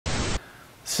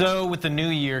So with the new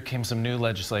year came some new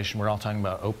legislation. We're all talking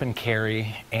about open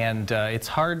carry, and it's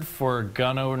hard for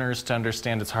gun owners to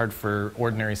understand. It's hard for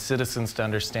ordinary citizens to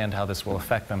understand how this will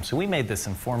affect them. So we made this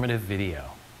informative video.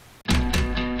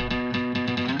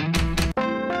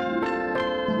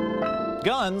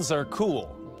 Guns are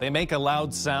cool. They make a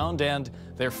loud sound and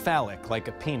they're phallic like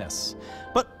a penis.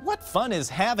 But what fun is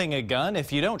having a gun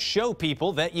if you don't show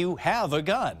people that you have a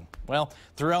gun? Well,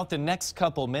 throughout the next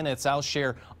couple minutes, I'll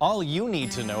share all you need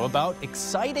to know about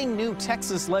exciting new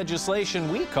Texas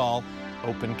legislation we call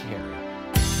open carry.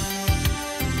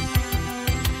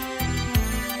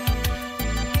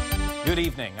 Good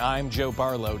evening, I'm Joe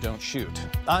Barlow, Don't Shoot.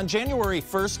 On January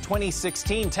 1st,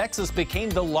 2016, Texas became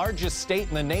the largest state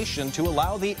in the nation to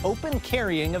allow the open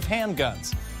carrying of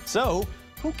handguns. So,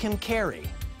 who can carry?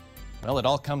 Well, it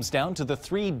all comes down to the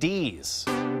 3 Ds.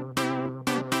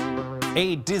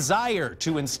 A desire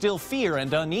to instill fear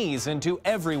and unease into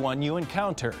everyone you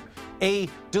encounter. A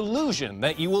delusion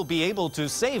that you will be able to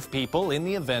save people in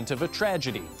the event of a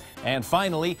tragedy. And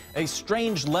finally, a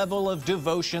strange level of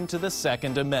devotion to the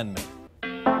Second Amendment.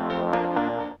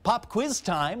 Pop quiz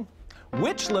time.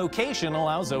 Which location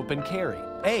allows open carry?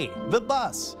 A, the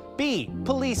bus. B,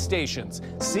 police stations.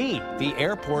 C, the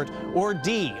airport. Or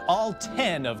D, all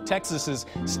 10 of Texas's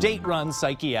state-run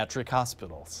psychiatric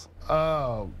hospitals.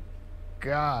 Oh,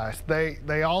 gosh.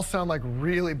 They all sound like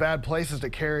really bad places to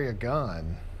carry a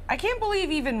gun. I can't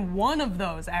believe even one of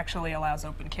those actually allows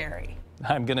open carry.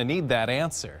 I'm gonna need that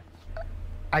answer.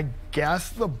 I guess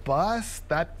the bus?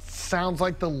 That sounds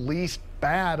like the least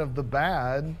bad of the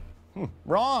bad.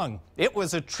 Wrong. It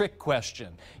was a trick question.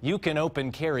 You can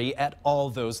open carry at all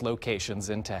those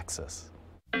locations in Texas.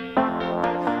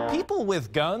 People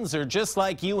with guns are just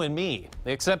like you and me,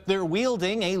 except they're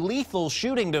wielding a lethal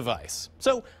shooting device.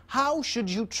 So how should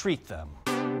you treat them?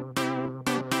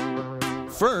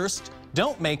 First,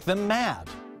 don't make them mad.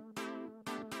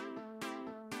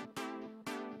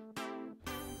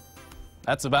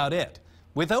 That's about it.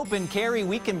 With open carry,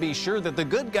 we can be sure that the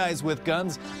good guys with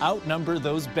guns outnumber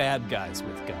those bad guys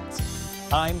with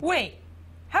guns. Wait,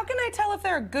 how can I tell if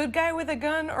they're a good guy with a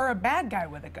gun or a bad guy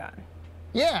with a gun?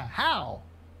 Yeah, how?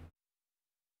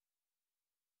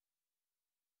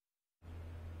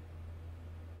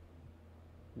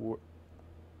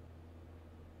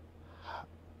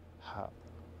 How?